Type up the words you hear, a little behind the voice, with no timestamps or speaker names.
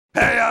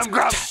I'm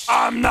Grumps.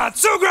 I'm not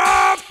so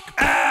Grump,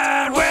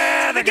 and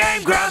we're the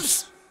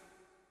GameGrumps.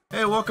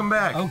 Hey, welcome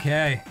back.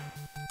 Okay.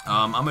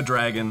 I'm a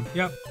dragon.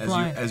 Yep.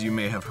 As you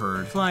may have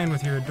heard. Flying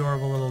with your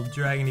adorable little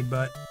dragony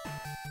butt.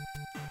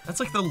 That's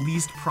like the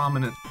least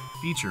prominent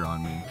feature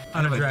on me.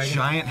 I have a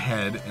giant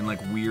head and like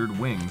weird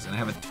wings, and I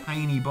have a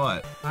tiny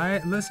butt.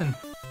 Listen.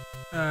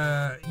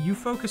 You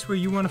focus where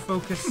you want to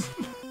focus,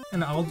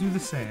 and I'll do the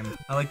same.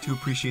 I like to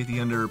appreciate the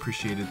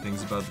underappreciated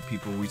things about the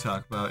people we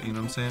talk about. You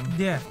know what I'm saying?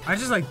 Yeah. I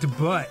just like the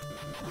butt.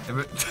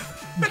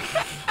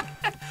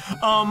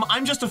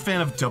 I'm just a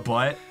fan of da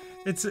butt.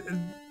 It's.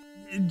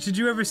 Did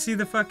you ever see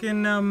the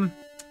fucking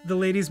The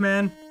Ladies'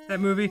 Man? That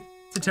movie?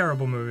 It's a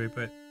terrible movie,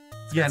 but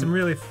it's got some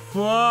really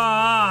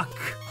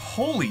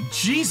Holy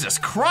Jesus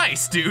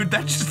Christ, dude!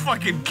 That just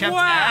fucking kept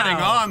adding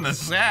on the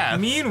sass.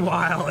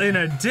 Meanwhile, in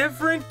a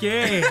different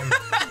game.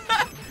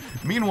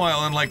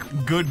 Meanwhile, in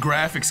like good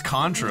graphics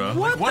Contra.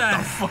 What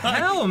the fuck?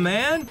 Hell,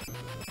 man?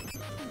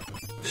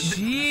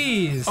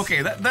 Jeez.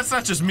 Okay, that's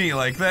not just me.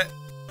 Like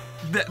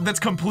that's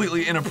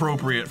completely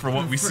inappropriate for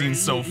what we've seen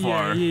so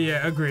far.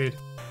 Yeah, agreed.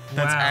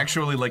 That's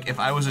actually like if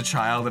I was a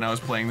child and I was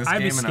playing this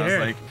game and I was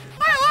like,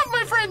 I love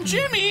my friend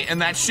Jimmy,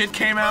 and that shit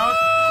came out.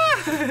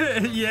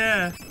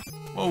 Yeah.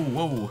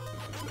 Whoa.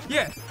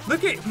 Yeah.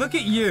 Look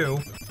at you.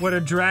 What a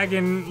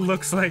dragon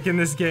looks like in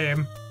this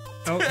game.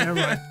 Oh, never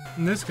mind.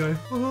 And this guy.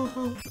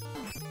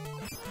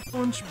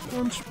 Punch.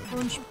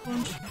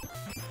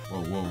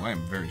 Whoa, I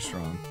am very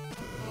strong.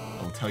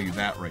 I will tell you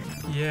that right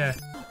now. Yeah.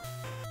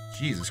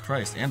 Jesus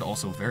Christ, and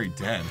also very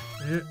dead.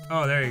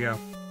 Oh, there you go.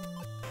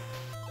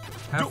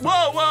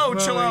 Whoa,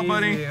 chill out,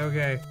 buddy.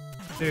 Okay.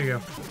 There you go.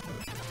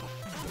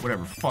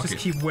 Whatever, fuck it.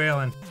 Just keep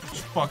wailing.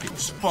 Fuck it.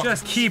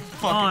 Just keep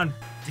on.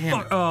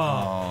 Damn it.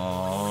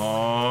 Oh,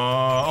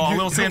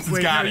 little Samson's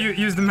got it.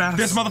 Use the mouse.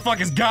 This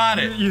motherfucker's got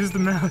it. Use the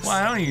mouse.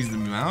 Why, I don't use the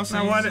mouse.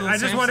 I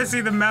just want to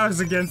see the mouse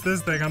against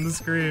this thing on the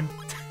screen.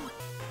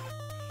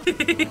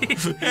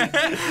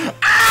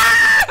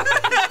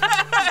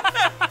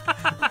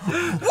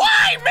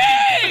 Why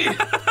me?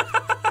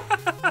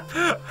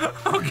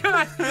 Oh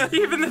god,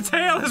 even the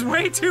tail is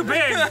way too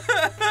big.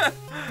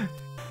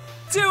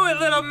 Do it,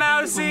 little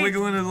mousey.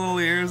 Wiggling his little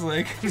ears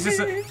like. He's just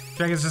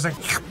Dragon's just like.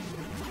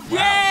 Wow.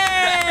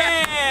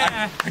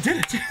 Yeah! I did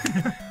it.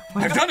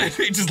 I've done it.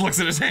 He just looks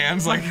at his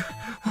hands like.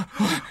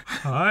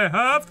 I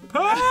have the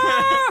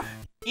power.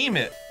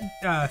 Emit.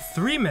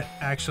 3-mit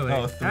actually.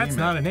 Oh, 3-mit. That's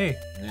not an A.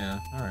 Yeah.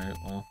 All right.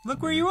 Well.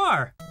 Look where you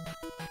are.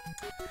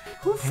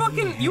 Who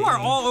fucking? You are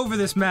all over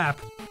this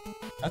map.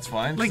 That's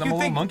fine. Like, I'm a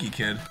little monkey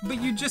kid. But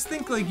you just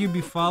think like you'd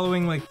be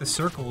following like the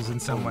circles in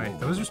some way.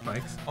 Those are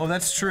spikes. Oh,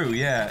 that's true.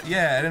 Yeah.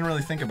 I didn't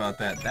really think about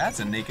that. That's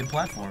a naked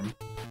platform.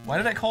 Why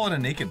did I call it a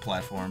naked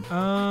platform?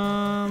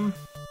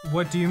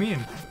 What do you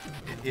mean?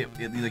 It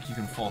like you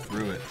can fall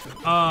through it.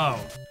 Oh.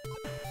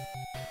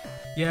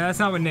 Yeah, that's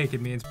not what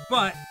naked means,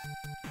 but.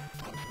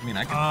 I mean,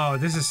 I can. Oh,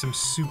 this is some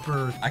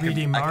super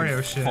 3D Mario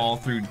I can shit. Fall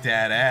through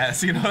dad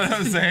ass. You know what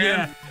I'm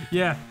saying?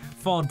 Yeah.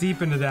 Fall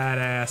deep into that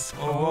ass.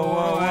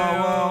 Whoa.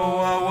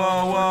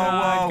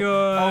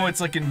 Good. Oh, it's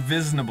like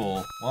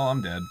invisible. Well,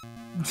 I'm dead.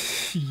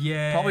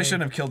 Yeah. Probably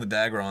shouldn't have killed the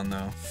Dagron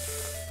though.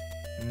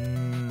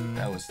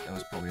 That was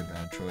probably a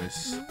bad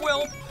choice.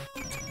 Well.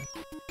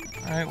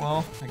 Alright,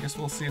 well, I guess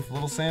we'll see if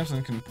little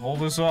Samson can pull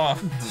this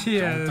off.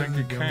 Yeah. Don't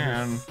think he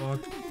can.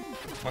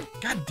 Fuck.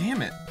 God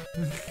damn it.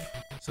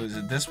 So is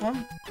it this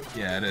one?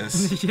 Yeah, it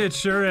is. It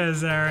sure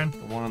is, Aaron.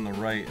 The one on the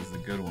right is the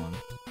good one.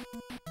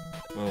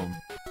 Boom.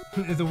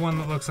 The one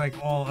that looks like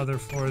all other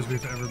floors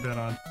we've ever been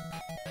on.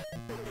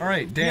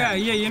 Alright, damn.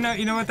 Yeah, you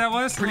know what that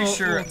was? Pretty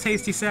sure. Little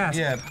tasty sass.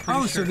 Yeah,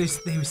 pretty sure. So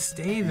they would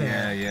stay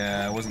there.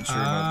 Yeah, I wasn't sure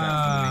about that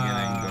from the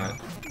beginning,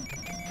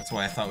 but that's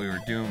why I thought we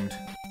were doomed.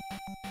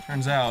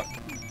 Turns out,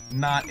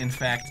 not in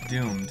fact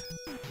doomed.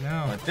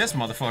 No. But this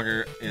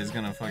motherfucker is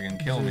gonna fucking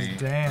kill me.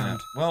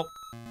 Damned.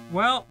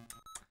 Well,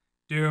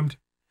 doomed.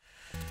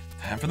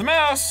 Time for the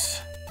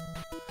mouse!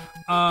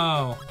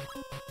 Oh.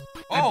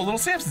 Oh, little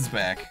Samson's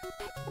back.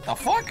 What the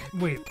fuck?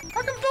 Wait.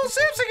 How come little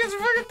Samson gets a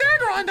fucking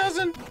Dagron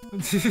doesn't?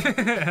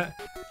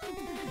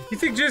 You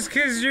think just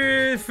cause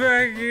you're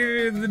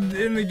fucking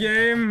in the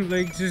game,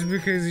 like just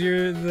because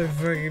you're the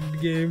fucking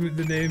game,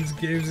 the name's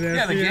after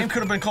Yeah, the you? game could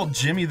have been called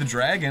Jimmy the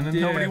Dragon and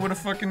nobody would have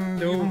fucking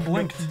even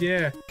blinked.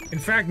 Yeah. In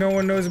fact, no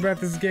one knows about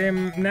this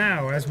game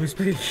now as we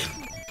speak.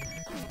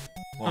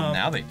 Well,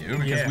 now they do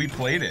because we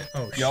played it.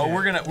 Oh, Yo, shit.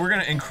 we're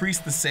gonna increase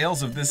the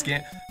sales of this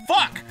game.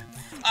 Fuck!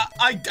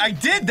 I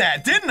did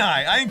that, didn't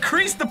I? I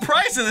increased the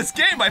price of this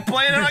game by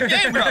playing it on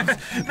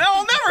GameGrumps. Now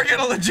I'll never get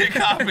a legit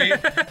copy.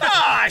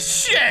 Ah,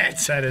 shit!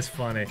 That is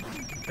funny.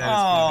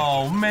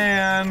 Oh,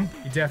 man.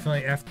 You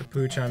definitely effed the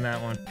pooch on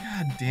that one.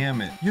 God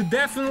damn it. You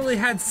definitely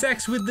had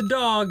sex with the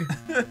dog.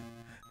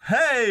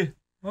 Hey!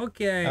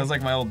 Okay. That was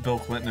like my old Bill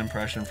Clinton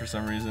impression for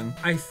some reason.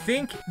 I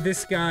think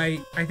this guy,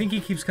 he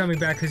keeps coming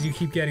back because you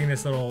keep getting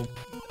this little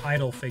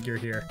idol figure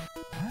here.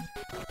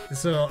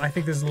 What? I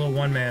think this is a little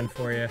one-man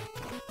for you.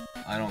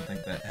 I don't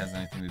think that has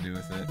anything to do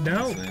with it.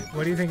 No? Honestly.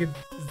 What do you think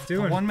it's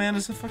doing? One man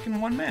is a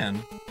fucking one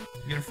man.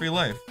 get a free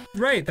life.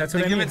 Right, that's what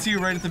They I give mean. it to you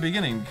right at the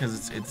beginning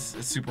because it's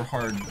a super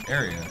hard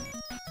area.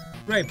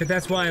 Right, but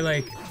that's why,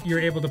 like,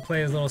 you're able to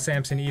play as little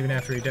Samson even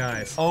after he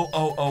dies.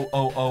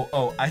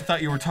 Oh. I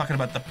thought you were talking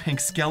about the pink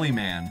skelly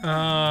man.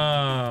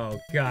 Oh,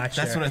 gotcha.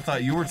 That's what I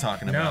thought you were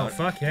talking No, about.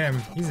 fuck him.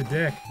 He's a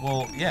dick.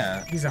 Well,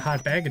 yeah, He's a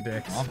hot bag of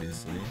dicks.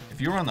 obviously. If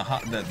you were on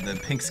the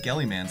pink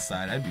skelly man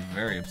side, I'd be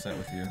very upset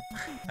with you.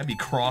 I'd be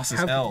cross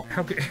as hell.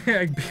 How could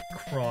I'd be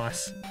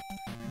cross?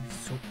 I'd be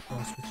so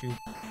cross with you.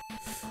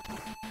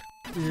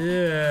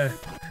 Yeah.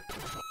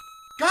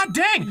 God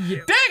dang! Yeah.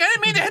 Dang, I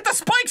didn't mean to hit the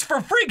spikes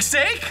for freak's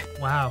sake!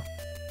 Wow.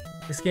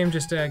 This game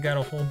just got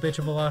a whole bitch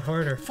of a lot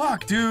harder.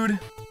 Fuck, dude.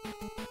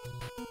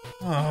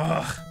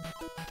 Ugh.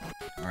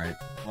 Alright,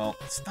 well,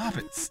 stop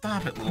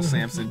it, little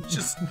Samson.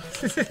 Just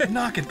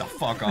knock it the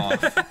fuck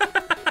off.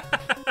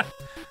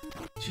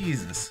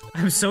 Jesus.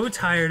 I'm so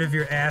tired of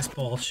your ass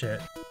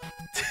bullshit.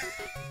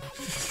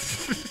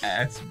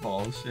 Ass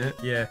bullshit.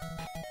 Yeah.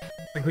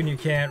 Like when you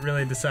can't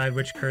really decide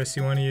which curse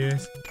you want to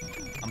use.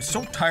 I'm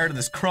so tired of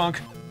this crunk.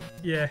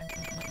 Yeah.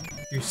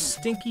 Your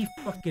stinky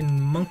fucking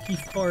monkey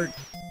fart,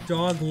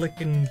 dog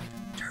licking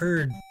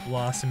turd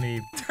blossomy.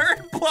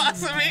 Turd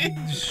blossomy?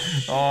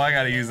 Oh, I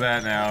gotta use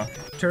that now.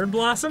 Turd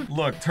blossom?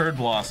 Look, turd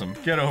blossom.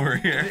 Get over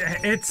here.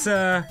 It's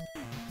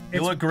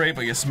You look great,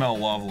 but you smell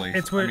lovely.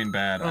 It's what- I mean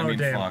bad. I oh, mean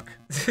damn. fuck.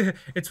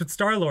 It's what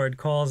Star-Lord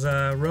calls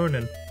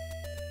Ronan.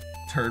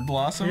 Turd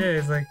blossom? Yeah,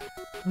 he's like,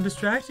 I'm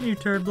distracting you,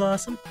 turd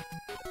blossom.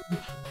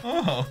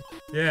 Oh.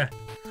 Yeah.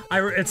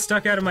 It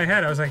stuck out of my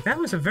head. I was like, that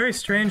was a very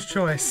strange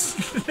choice.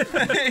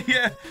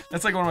 Yeah.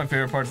 That's like one of my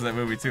favorite parts of that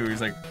movie too. He's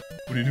like,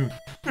 what are you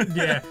doing?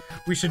 Yeah,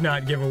 we should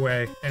not give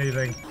away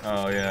anything.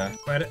 Oh yeah.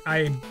 But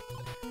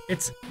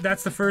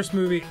that's the first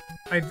movie.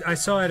 I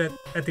saw it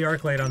at the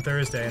ArcLight on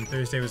Thursday, and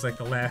Thursday was like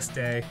the last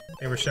day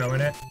they were showing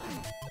it.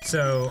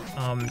 So,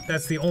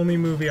 that's the only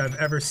movie I've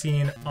ever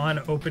seen on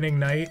opening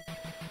night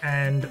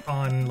and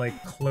on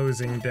like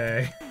closing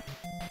day.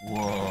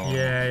 Whoa.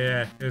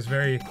 Yeah. It was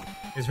very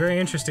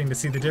interesting to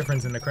see the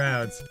difference in the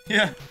crowds.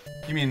 Yeah.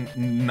 You mean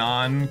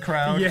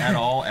non-crowd Yeah. at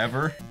all,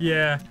 ever?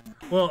 Yeah.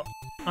 Well,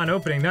 on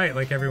opening night,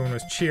 like everyone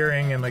was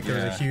cheering and like there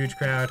was Yeah. a huge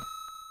crowd.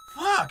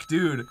 Fuck,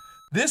 dude.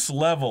 This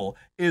level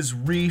is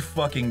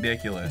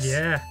re-fucking-diculous.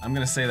 Yeah. I'm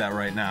gonna say that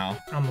right now.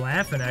 I'm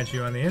laughing at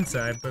you on the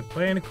inside, but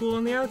playing it cool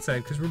on the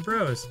outside because we're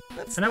bros.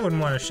 And I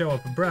wouldn't want to show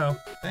up a bro.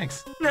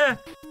 Thanks. Nah.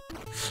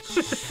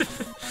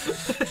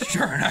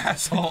 You're an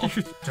asshole.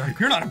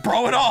 You're not a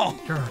bro at all.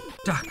 You're a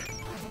duck.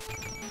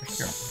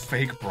 You're a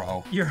fake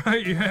bro. You're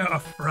a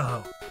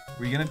fro.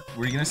 Were you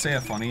gonna say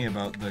a funny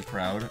about the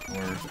crowd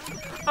or?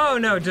 Oh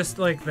no, just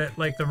like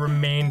the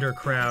remainder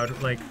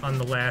crowd, like on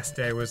the last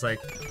day was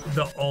like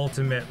the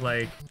ultimate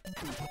like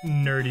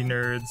nerdy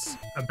nerds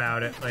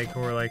about it, like who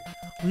were like,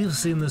 we've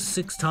seen this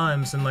 6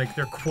 times, and like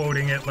they're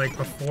quoting it like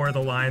before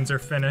the lines are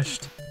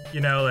finished.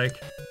 You know, like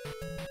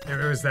it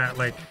was that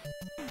like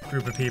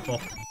group of people.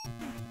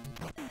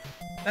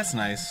 That's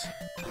nice.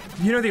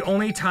 You know, the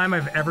only time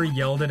I've ever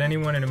yelled at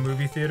anyone in a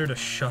movie theater to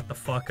shut the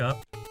fuck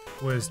up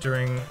was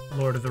during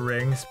Lord of the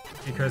Rings,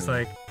 because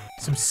like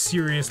some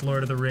serious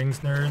Lord of the Rings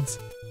nerds,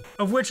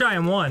 of which I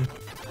am one,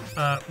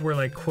 were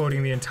like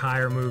quoting the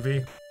entire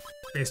movie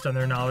based on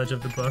their knowledge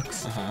of the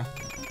books.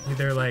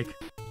 They're like,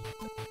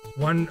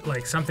 one,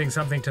 like something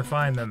to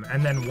find them,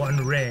 and then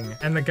one ring,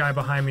 and the guy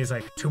behind me is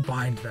like, to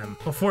bind them,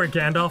 before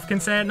Gandalf can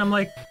say it, and I'm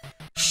like,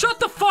 shut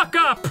the fuck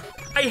up!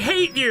 I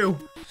hate you!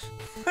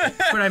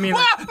 But I mean,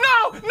 like, No!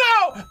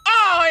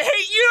 Oh, I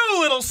hate you,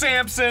 little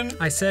Samson!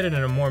 I said it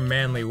in a more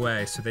manly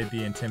way, so they'd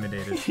be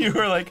intimidated. You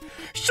were like,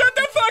 shut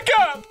the fuck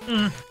up!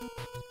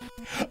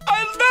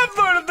 I love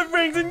Lord of the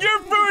Rings and you're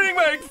ruining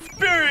my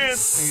experience!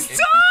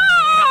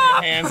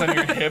 Stop! Hands on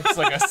your hips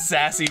like a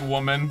sassy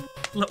woman.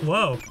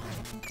 Whoa.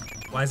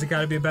 Why's it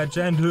gotta be about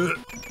gender?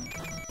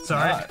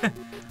 Sorry.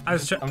 I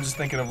was I'm just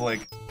thinking of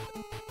like,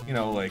 you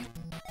know, like,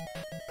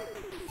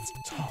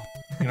 stop.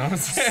 You know what I'm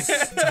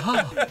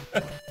saying?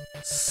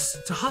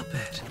 Stop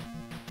it.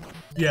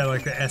 Yeah,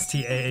 like the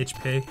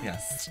S-T-A-H-P.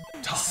 Yes.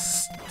 Stop.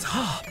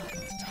 Stop.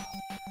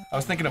 I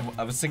was thinking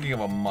of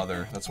a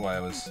mother. That's why I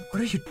was.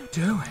 What are you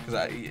doing?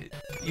 Because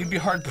you'd be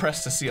hard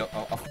pressed to see a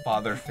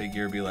father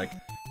figure be like,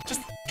 just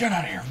get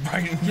out of here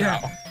right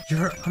now.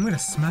 I'm gonna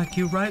smack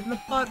you right in the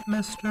butt,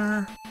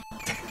 mister.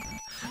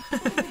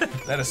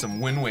 That is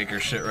some Wind Waker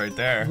shit right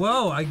there.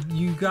 Whoa,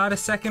 you got a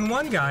second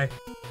one guy.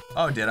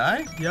 Oh, did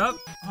I? Yup.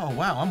 Oh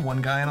wow, I'm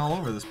one guy and all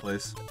over this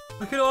place.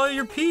 Look at all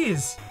your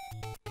peas.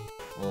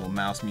 A little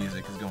mouse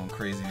music is going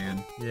crazy,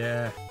 dude.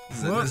 Yeah.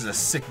 This is a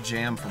sick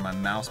jam for my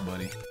mouse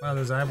buddy. Wow,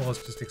 those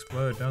eyeballs just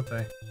explode, don't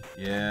they?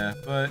 Yeah,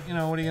 but you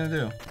know, what are you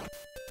gonna do?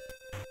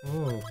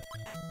 Ooh.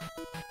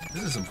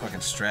 This is some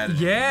fucking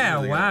strategy.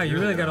 Yeah, You wow, you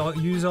really gotta gotta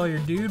use all your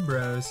dude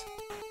bros.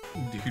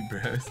 dude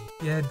bros.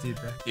 Yeah, dude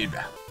bro. Dude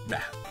bro.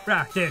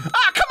 Rah, dude.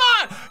 Ah, come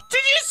on! Did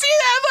you see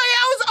that? Like,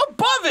 I was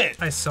above it!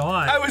 I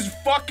saw it. I was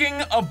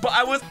fucking above.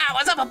 I was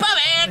up above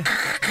it!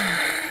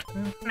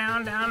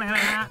 Now down in it.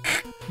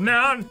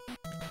 Now down in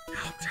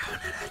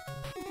it.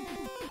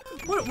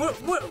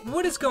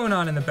 What is going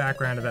on in the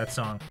background of that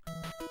song?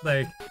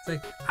 Like, It's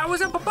like, I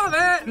was up above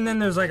it, and then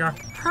there's like a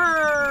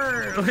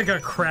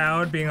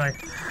crowd being like,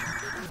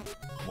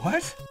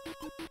 What?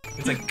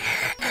 It's like.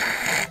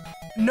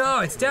 no,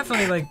 it's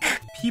definitely like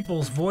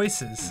people's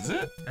voices. Is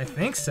it? I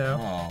think so.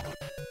 Oh.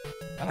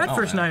 I don't That know,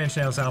 first man. 9 Inch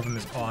Nails album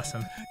is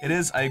awesome. It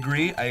is. I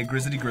agree. I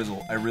grizzly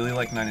grizzle. I really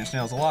like 9 Inch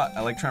Nails a lot.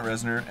 I like Trent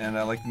Reznor, and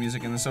I like the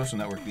music in The Social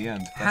Network. The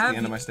end. That's the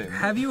end of my statement.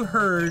 Have you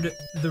heard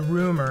the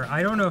rumor?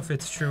 I don't know if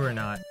it's true or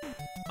not.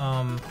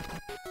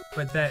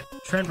 But that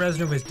Trent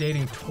Reznor was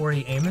dating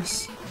Tori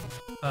Amos,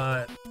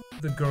 the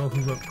girl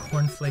who wrote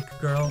Cornflake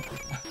Girl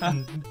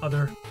and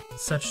other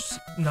such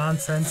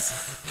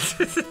nonsense.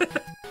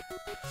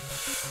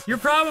 You're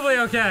probably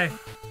okay.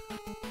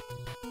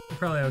 You're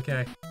probably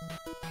okay.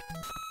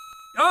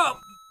 Oh!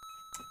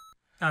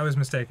 I was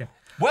mistaken.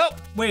 Well,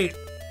 Wait,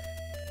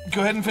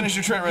 go ahead and finish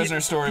your Trent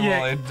Reznor story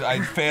yeah. while I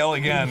fail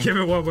again. give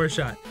it one more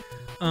shot.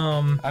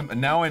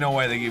 Now I know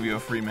why they gave you a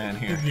free man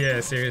here. Yeah,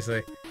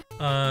 seriously.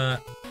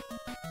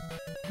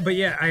 But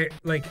yeah,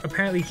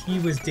 apparently he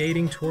was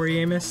dating Tori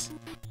Amos,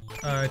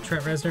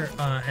 Trent Reznor,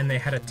 and they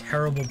had a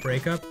terrible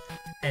breakup,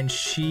 and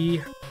she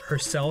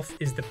herself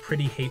is the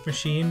pretty hate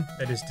machine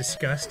that is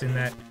discussed in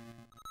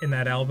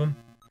that album.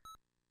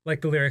 Like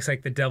the lyrics,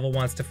 like, the devil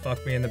wants to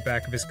fuck me in the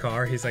back of his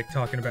car. He's like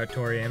talking about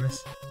Tori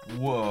Amos.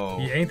 Whoa.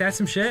 Yeah, ain't that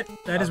some shit?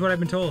 That is what I've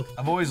been told.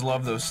 I've always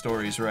loved those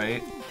stories,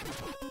 right?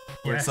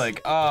 Where Yes. it's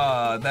like,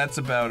 that's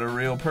about a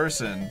real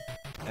person,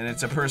 and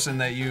it's a person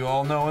that you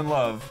all know and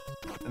love.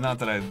 Not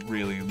that I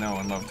really know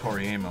and love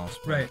Tori Amos.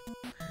 But, Right.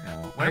 You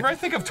know, whenever I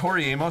think of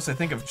Tori Amos, I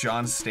think of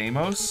John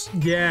Stamos.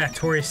 Yeah,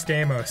 Tori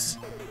Stamos.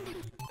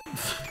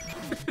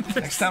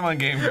 Next time on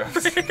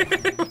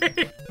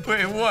GameGrumps.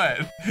 Wait,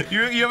 what?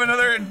 You have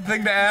another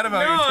thing to add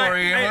about your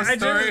Tori Amos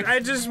story? I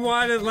just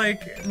wanted,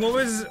 like, what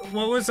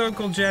was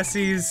Uncle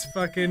Jesse's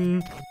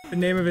fucking, the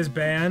name of his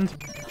band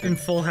in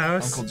Full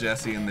House? Uncle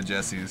Jesse and the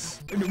Jessies.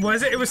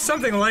 Was it? It was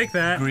something like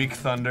that. Greek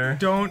Thunder.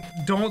 Don't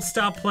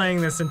stop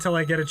playing this until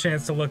I get a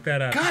chance to look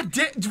that up. God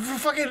damn,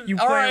 fucking. You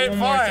all play it right, one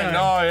more fine. time.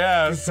 Oh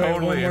yeah, You play it one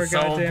totally. more It's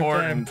so goddamn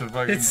important time. to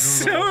fucking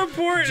It's Google. so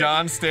important.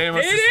 John Stamos'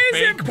 It is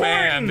fake important.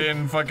 band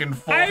in fucking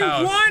Full House.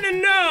 I want to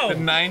The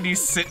know. 90s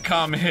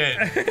sitcom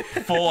hit,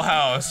 Full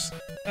House.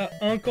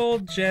 Uncle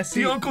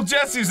Jesse. The Uncle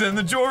Jesse's in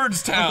the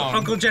Georgetown.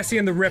 Uncle Jesse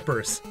and the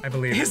Rippers, I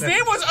believe. His That's-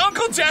 name was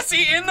Uncle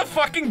Jesse in the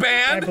fucking I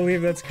band.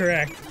 believe that's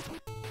correct.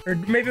 Or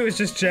maybe it was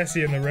just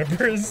Jesse and the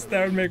Rippers.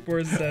 That would make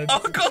more sense.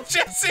 Uncle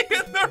Jesse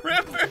and the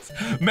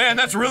Rippers. Man,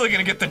 that's really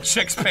gonna get the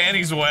chicks'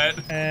 panties wet.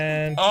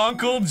 And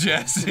Uncle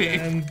Jesse.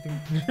 and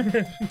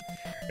hey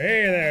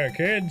there,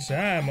 kids.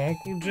 I'm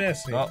Uncle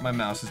Jesse. Oh, my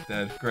mouse is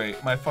dead.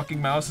 Great. My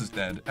fucking mouse is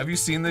dead. Have you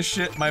seen this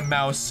shit? My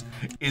mouse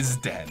is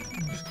dead.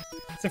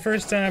 It's the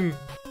first time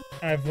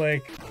I've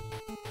like.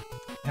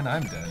 And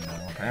I'm dead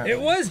now, apparently. It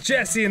was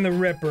Jesse and the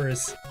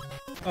Rippers.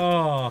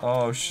 Oh.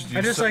 Oh, you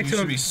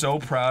should be so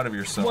proud of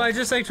yourself. Well, I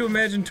just like to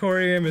imagine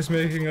Tori Amos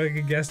making like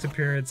a guest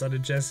appearance on a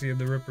Jesse and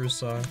the Rippers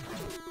song.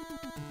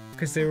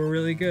 Because they were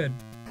really good.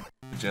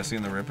 Jesse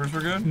and the Rippers were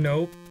good?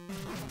 Nope.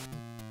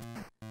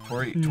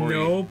 Tori.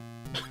 Nope.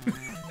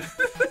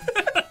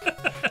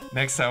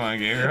 Next time on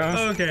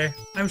GameGrumps. Okay.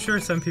 I'm sure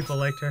some people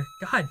liked her.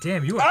 God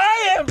damn, you are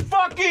I am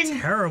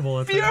fucking terrible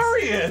at this.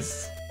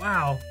 furious!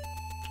 Wow.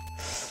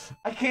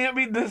 I can't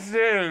beat this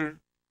stage.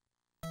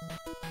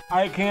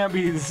 I can't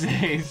beat the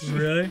stage.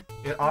 Really?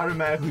 It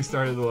automatically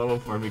started the level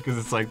for me because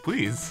it's like,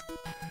 please,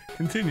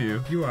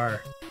 continue. You are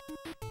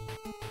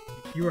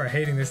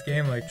hating this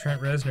game like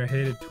Trent Reznor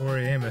hated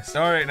Tori Amos.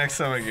 Alright, next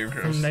time on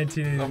GameGrumps. From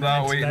 1989 I'm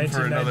not to waiting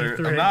for another.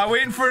 1993. I'm not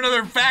waiting for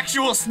another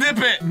factual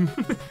snippet.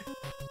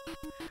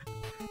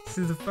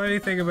 See, the funny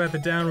thing about the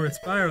downward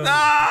spiral.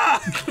 Ah!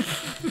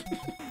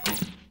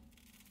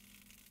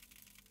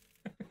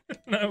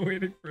 Not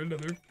waiting for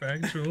another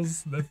factual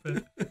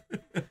snippet.